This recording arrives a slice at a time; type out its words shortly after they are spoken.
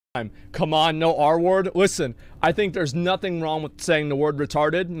Come on, no R word. Listen, I think there's nothing wrong with saying the word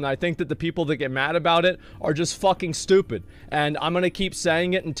retarded, and I think that the people that get mad about it are just fucking stupid. And I'm gonna keep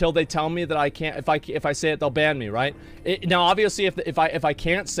saying it until they tell me that I can't. If I say it, they'll ban me, right? Now, obviously, if I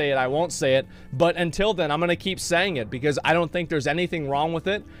can't say it, I won't say it. But until then, I'm gonna keep saying it because I don't think there's anything wrong with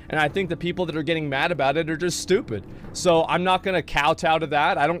it, and I think the people that are getting mad about it are just stupid. So I'm not gonna kowtow to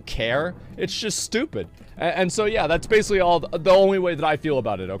that. I don't care. It's just stupid. And so, yeah, that's basically the only way that I feel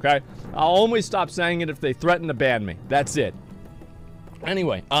about it, okay? I'll only stop saying it if they threaten to ban me. That's it.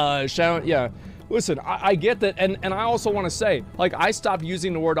 Anyway, yeah. Listen, I get that, and I also want to say, like, I stopped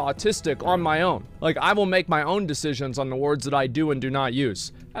using the word autistic on my own. Like, I will make my own decisions on the words that I do and do not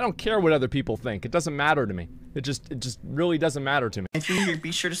use. I don't care what other people think. It doesn't matter to me. It just really doesn't matter to me. If you're new here,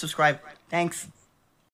 be sure to subscribe. Thanks.